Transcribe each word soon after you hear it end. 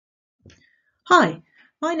Hi,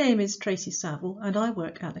 my name is Tracy Savill and I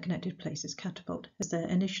work at the Connected Places Catapult as their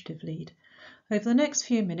initiative lead. Over the next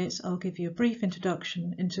few minutes I'll give you a brief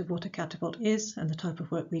introduction into what a catapult is and the type of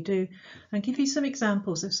work we do, and give you some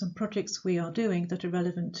examples of some projects we are doing that are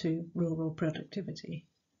relevant to rural productivity.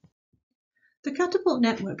 The Catapult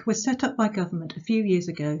network was set up by government a few years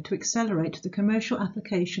ago to accelerate the commercial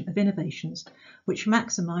application of innovations which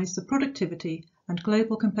maximise the productivity and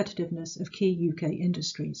global competitiveness of key UK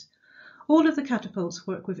industries. All of the catapults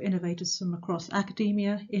work with innovators from across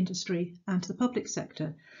academia, industry and the public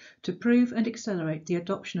sector to prove and accelerate the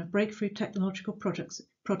adoption of breakthrough technological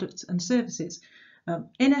products and services.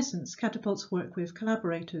 In essence, catapults work with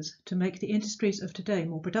collaborators to make the industries of today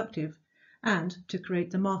more productive and to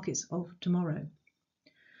create the markets of tomorrow.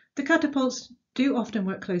 The catapults do often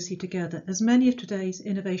work closely together, as many of today's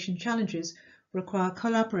innovation challenges require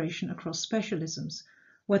collaboration across specialisms,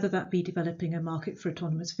 whether that be developing a market for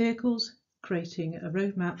autonomous vehicles, creating a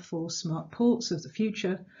roadmap for smart ports of the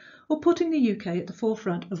future, or putting the UK at the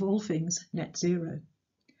forefront of all things net zero.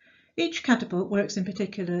 Each catapult works in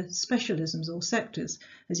particular specialisms or sectors,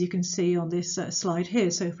 as you can see on this slide here.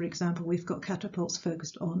 So, for example, we've got catapults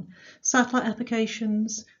focused on satellite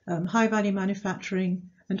applications, high-value manufacturing,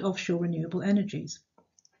 and offshore renewable energies.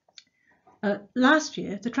 Last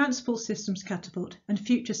year, the Transport Systems Catapult and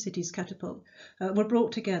Future Cities Catapult were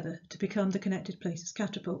brought together to become the Connected Places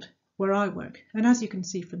Catapult, where I work. And as you can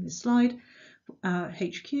see from this slide,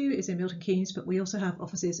 HQ is in Milton Keynes, but we also have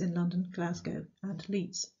offices in London, Glasgow and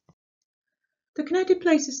Leeds. The Connected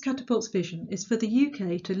Places Catapult's vision is for the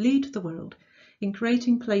UK to lead the world in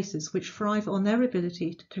creating places which thrive on their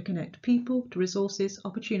ability to connect people to resources,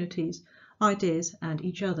 opportunities, ideas and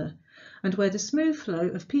each other, and where the smooth flow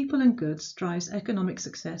of people and goods drives economic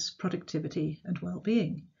success, productivity and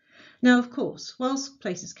well-being. Now, of course, whilst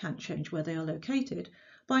places can't change where they are located,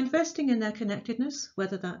 by investing in their connectedness,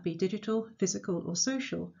 whether that be digital, physical or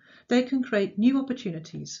social, they can create new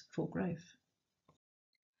opportunities for growth.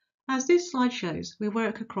 As this slide shows, we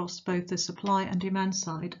work across both the supply and demand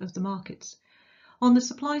side of the markets. On the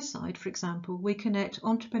supply side, for example, we connect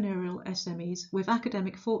entrepreneurial SMEs with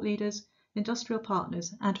academic thought leaders, industrial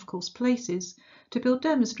partners and of course places to build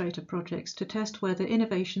demonstrator projects to test whether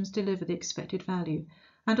innovations deliver the expected value,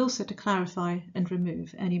 and also to clarify and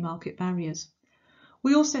remove any market barriers.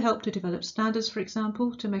 We also help to develop standards, for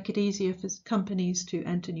example, to make it easier for companies to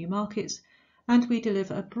enter new markets, and we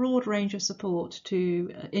deliver a broad range of support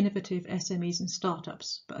to innovative SMEs and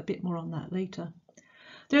startups, but a bit more on that later.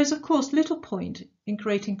 There is of course little point in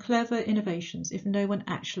creating clever innovations if no one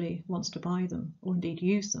actually wants to buy them or indeed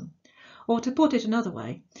use them. Or to put it another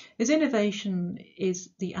way, as innovation is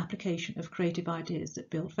the application of creative ideas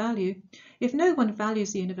that build value, if no one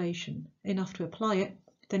values the innovation enough to apply it,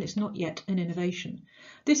 then it's not yet an innovation.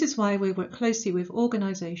 This is why we work closely with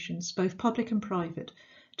organisations, both public and private,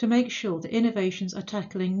 to make sure that innovations are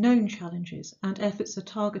tackling known challenges and efforts are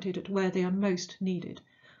targeted at where they are most needed,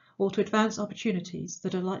 or to advance opportunities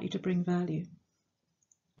that are likely to bring value.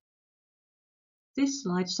 This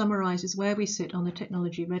slide summarises where we sit on the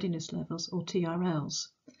technology readiness levels, or TRLs.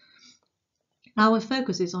 Our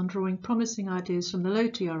focus is on drawing promising ideas from the low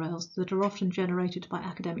TRLs that are often generated by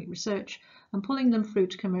academic research and pulling them through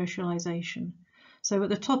to commercialisation. So at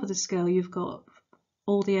the top of the scale you've got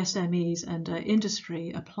all the SMEs and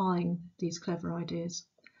industry applying these clever ideas.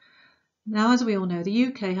 Now, as we all know, the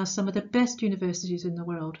UK has some of the best universities in the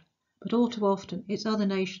world, but all too often it's other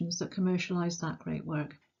nations that commercialise that great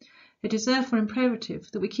work. It is therefore imperative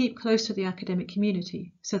that we keep close to the academic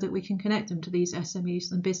community so that we can connect them to these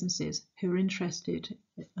SMEs and businesses who are interested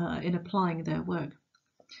in applying their work.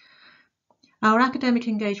 Our academic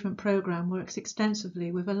engagement programme works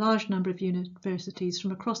extensively with a large number of universities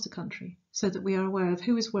from across the country so that we are aware of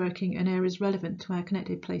who is working in areas relevant to our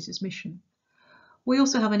Connected Places mission. We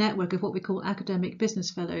also have a network of what we call academic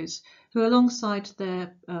business fellows who, alongside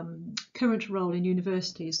their current role in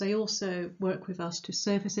universities, they also work with us to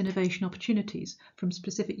surface innovation opportunities from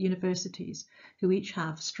specific universities who each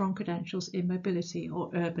have strong credentials in mobility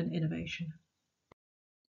or urban innovation.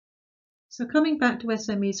 So coming back to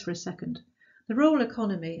SMEs for a second, the rural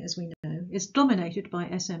economy, as we know, is dominated by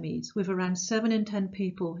SMEs, with around 7 in 10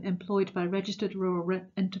 people employed by registered rural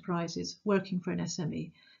enterprises working for an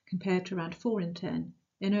SME, compared to around 4 in 10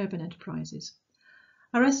 in urban enterprises.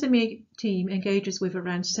 Our SME team engages with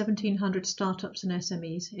around 1,700 startups and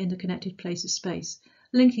SMEs in the Connected Places space,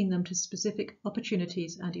 linking them to specific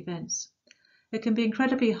opportunities and events. It can be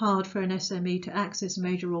incredibly hard for an SME to access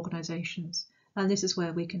major organisations, and this is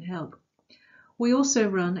where we can help. We also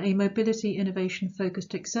run a mobility innovation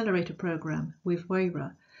focused accelerator programme with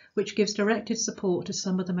WERA, which gives directed support to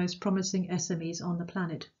some of the most promising SMEs on the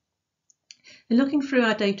planet. In looking through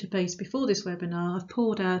our database before this webinar, I've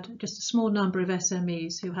pulled out just a small number of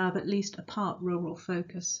SMEs who have at least a part rural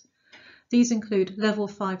focus. These include Level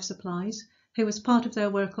 5 Supplies, who as part of their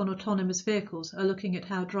work on autonomous vehicles are looking at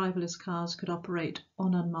how driverless cars could operate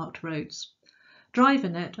on unmarked roads.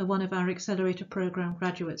 DriverNet are one of our Accelerator Programme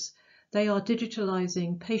graduates. They are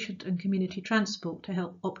digitalising patient and community transport to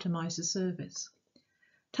help optimise the service.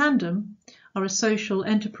 Tandem are a social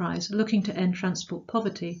enterprise looking to end transport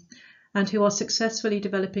poverty and who are successfully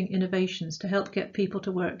developing innovations to help get people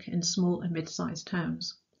to work in small and mid-sized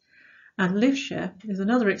towns. And LiveShare is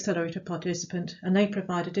another Accelerator participant, and they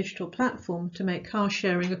provide a digital platform to make car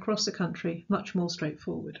sharing across the country much more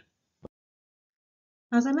straightforward.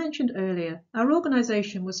 As I mentioned earlier, our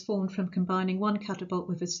organisation was formed from combining one catapult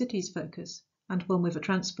with a cities focus and one with a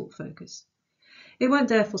transport focus. It won't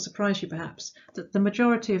therefore surprise you perhaps that the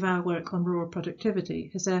majority of our work on rural productivity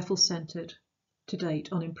has therefore centred to date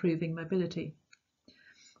on improving mobility.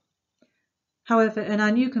 However, in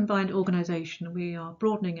our new combined organisation, we are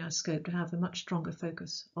broadening our scope to have a much stronger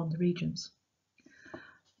focus on the regions.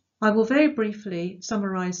 I will very briefly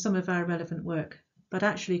summarise some of our relevant work, but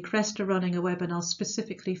actually Crest are running a webinar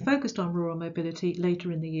specifically focused on rural mobility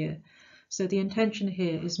later in the year, so the intention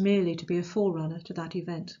here is merely to be a forerunner to that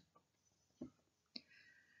event.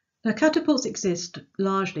 Now, catapults exist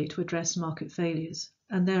largely to address market failures,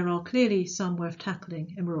 and there are clearly some worth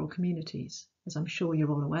tackling in rural communities, as I'm sure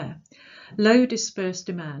you're all aware. Low dispersed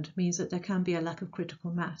demand means that there can be a lack of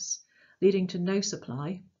critical mass, leading to no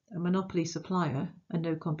supply, a monopoly supplier and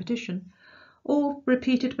no competition, or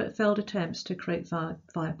repeated but failed attempts to create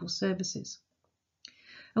viable services.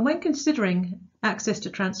 And when considering access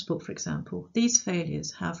to transport, for example, these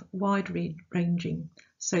failures have wide-ranging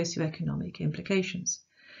socioeconomic implications.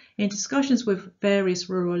 In discussions with various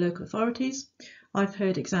rural local authorities, I've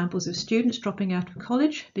heard examples of students dropping out of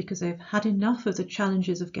college because they've had enough of the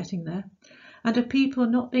challenges of getting there, and of people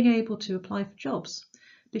not being able to apply for jobs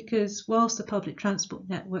because whilst the public transport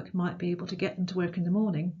network might be able to get them to work in the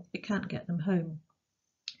morning, it can't get them home.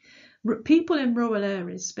 People in rural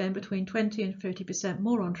areas spend between 20 and 30%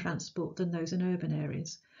 more on transport than those in urban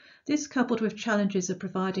areas. This, coupled with challenges of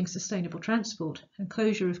providing sustainable transport and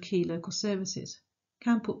closure of key local services,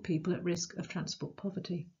 can put people at risk of transport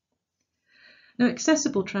poverty. Now,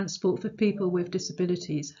 accessible transport for people with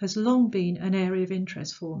disabilities has long been an area of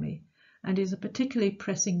interest for me and is a particularly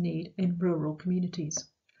pressing need in rural communities.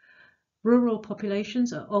 Rural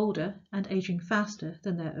populations are older and ageing faster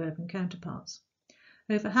than their urban counterparts.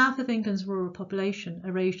 Over half of England's rural population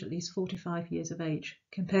are aged at least 45 years of age,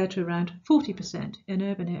 compared to around 40% in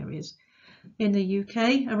urban areas. In the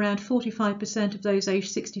UK, around 45% of those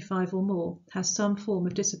aged 65 or more has some form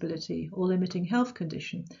of disability or limiting health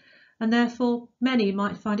condition, and therefore many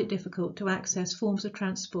might find it difficult to access forms of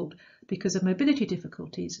transport because of mobility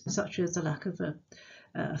difficulties, such as the lack of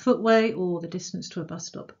a footway or the distance to a bus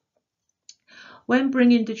stop. When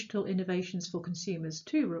bringing digital innovations for consumers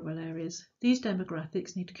to rural areas, these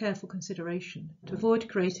demographics need careful consideration to avoid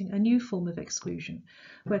creating a new form of exclusion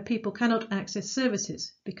where people cannot access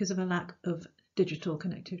services because of a lack of digital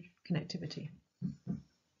connectivity.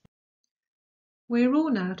 We are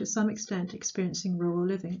all now to some extent experiencing rural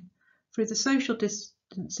living. Through the social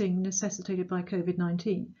distancing necessitated by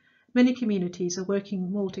COVID-19, many communities are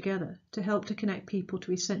working more together to help to connect people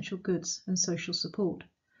to essential goods and social support.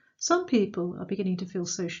 Some people are beginning to feel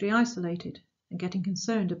socially isolated and getting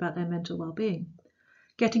concerned about their mental well-being.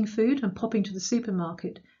 Getting food and popping to the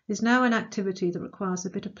supermarket is now an activity that requires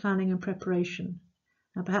a bit of planning and preparation,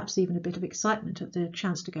 and perhaps even a bit of excitement at the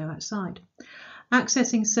chance to go outside.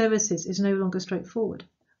 Accessing services is no longer straightforward,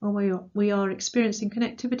 and we are experiencing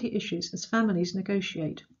connectivity issues as families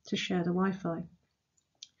negotiate to share the Wi-Fi.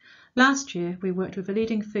 Last year, we worked with a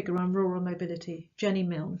leading figure on rural mobility, Jenny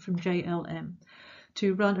Milne from JLM,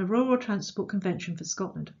 to run a rural transport convention for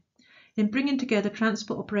Scotland. In bringing together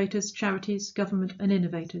transport operators, charities, government and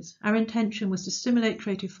innovators, our intention was to stimulate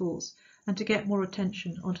creative thoughts and to get more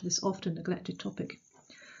attention onto this often neglected topic.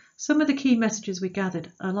 Some of the key messages we gathered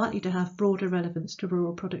are likely to have broader relevance to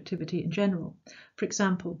rural productivity in general. For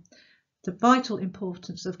example, the vital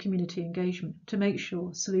importance of community engagement to make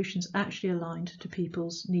sure solutions actually aligned to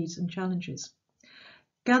people's needs and challenges.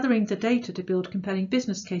 Gathering the data to build compelling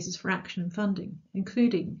business cases for action and funding,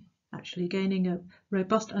 including actually gaining a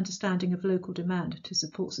robust understanding of local demand to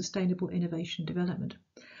support sustainable innovation development,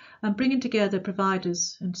 and bringing together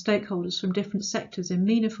providers and stakeholders from different sectors in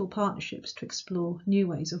meaningful partnerships to explore new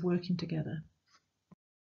ways of working together.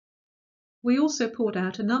 We also poured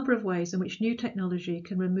out a number of ways in which new technology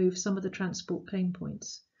can remove some of the transport pain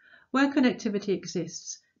points. Where connectivity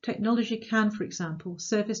exists, technology can, for example,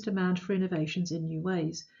 surface demand for innovations in new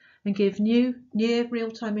ways and give new, near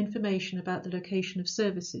real-time information about the location of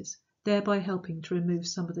services, thereby helping to remove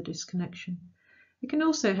some of the disconnection. It can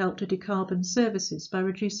also help to decarbon services by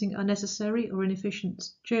reducing unnecessary or inefficient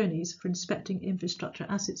journeys for inspecting infrastructure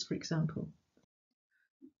assets, for example.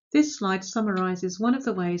 This slide summarises one of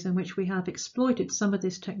the ways in which we have exploited some of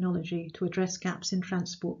this technology to address gaps in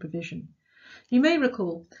transport provision. You may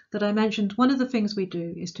recall that I mentioned one of the things we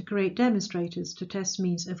do is to create demonstrators to test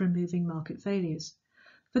means of removing market failures.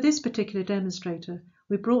 For this particular demonstrator,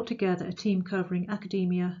 we brought together a team covering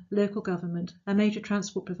academia, local government, a major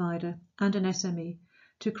transport provider and an SME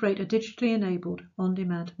to create a digitally enabled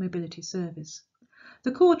on-demand mobility service.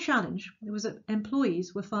 The core challenge was that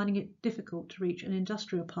employees were finding it difficult to reach an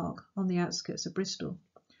industrial park on the outskirts of Bristol.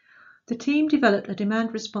 The team developed a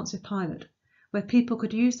demand-responsive pilot where people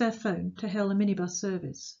could use their phone to hail a minibus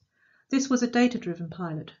service. This was a data-driven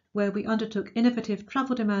pilot where we undertook innovative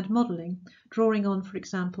travel demand modelling, drawing on, for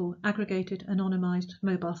example, aggregated anonymised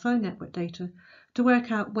mobile phone network data to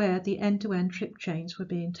work out where the end-to-end trip chains were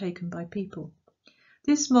being taken by people.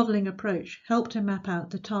 This modelling approach helped to map out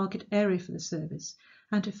the target area for the service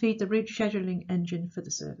and to feed the route scheduling engine for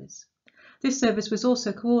the service. This service was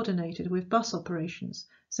also coordinated with bus operations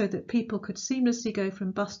so that people could seamlessly go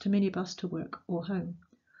from bus to minibus to work or home.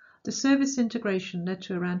 The service integration led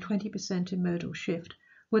to around 20% in modal shift,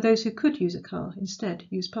 where those who could use a car instead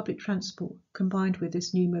used public transport combined with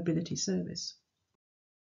this new mobility service.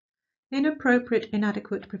 Inappropriate,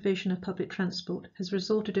 inadequate provision of public transport has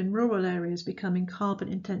resulted in rural areas becoming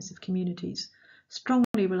carbon-intensive communities,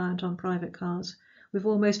 strongly reliant on private cars, with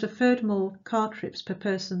almost a third more car trips per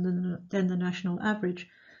person than the national average,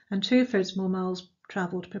 and 2/3 more miles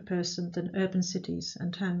travelled per person than urban cities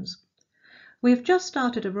and towns. We have just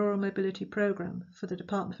started a rural mobility programme for the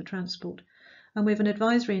Department for Transport, and with an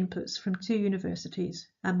advisory inputs from 2 universities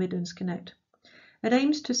and Midlands Connect. It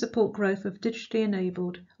aims to support growth of digitally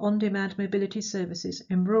enabled on-demand mobility services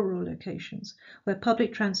in rural locations where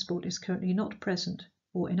public transport is currently not present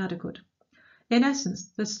or inadequate. In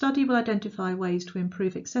essence, the study will identify ways to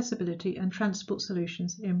improve accessibility and transport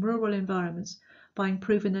solutions in rural environments by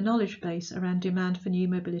improving the knowledge base around demand for new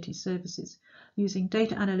mobility services, using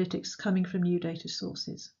data analytics coming from new data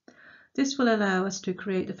sources. This will allow us to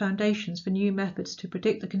create the foundations for new methods to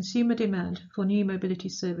predict the consumer demand for new mobility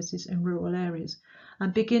services in rural areas,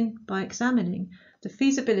 and begin by examining the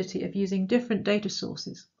feasibility of using different data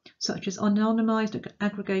sources, such as anonymised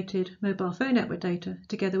aggregated mobile phone network data,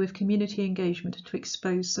 together with community engagement to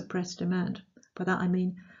expose suppressed demand. By that I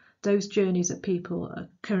mean those journeys that people are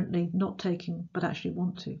currently not taking but actually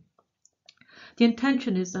want to. The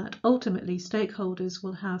intention is that ultimately stakeholders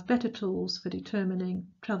will have better tools for determining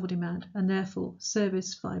travel demand and therefore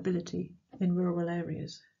service viability in rural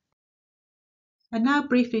areas. And now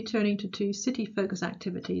briefly turning to 2 city-focused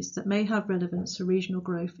activities that may have relevance to regional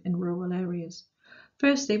growth in rural areas.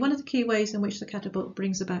 Firstly, one of the key ways in which the Catapult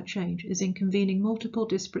brings about change is in convening multiple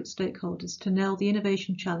disparate stakeholders to nail the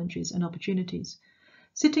innovation challenges and opportunities.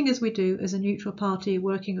 Sitting as we do as a neutral party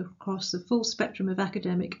working across the full spectrum of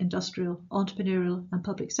academic, industrial, entrepreneurial and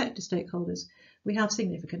public sector stakeholders, we have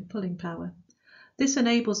significant pulling power. This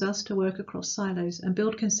enables us to work across silos and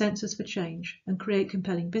build consensus for change and create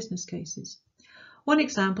compelling business cases. One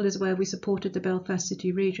example is where we supported the Belfast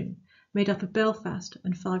City region, made up of Belfast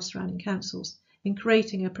and 5 surrounding councils, in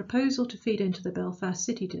creating a proposal to feed into the Belfast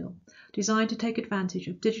City Deal, designed to take advantage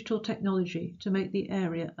of digital technology to make the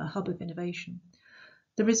area a hub of innovation.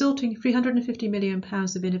 The resulting £350 million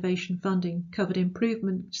of innovation funding covered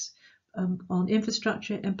improvements on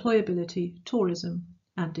infrastructure, employability, tourism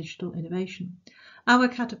and digital innovation. Our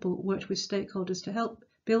Catapult worked with stakeholders to help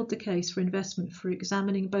build the case for investment for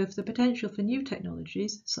examining both the potential for new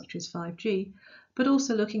technologies, such as 5G, but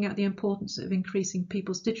also looking at the importance of increasing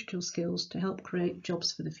people's digital skills to help create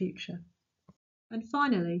jobs for the future. And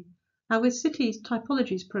finally, our Cities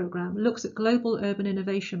Typologies programme looks at global urban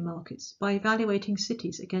innovation markets by evaluating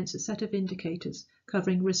cities against a set of indicators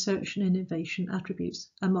covering research and innovation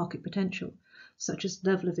attributes and market potential, such as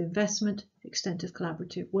level of investment, extent of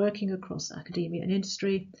collaborative working across academia and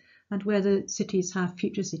industry, and whether cities have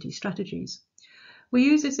future city strategies. We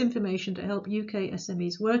use this information to help UK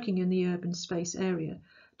SMEs working in the urban space area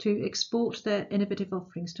to export their innovative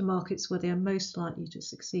offerings to markets where they are most likely to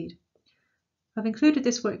succeed. I've included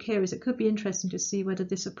this work here as it could be interesting to see whether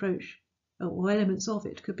this approach or elements of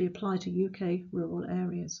it could be applied to UK rural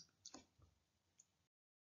areas.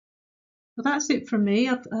 Well, that's it from me.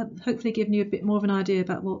 I've hopefully given you a bit more of an idea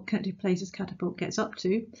about what Connected Places Catapult gets up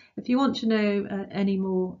to. If you want to know any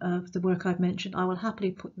more of the work I've mentioned, I will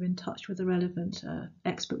happily put you in touch with a relevant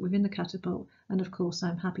expert within the Catapult. And of course,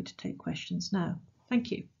 I'm happy to take questions now.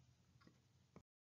 Thank you.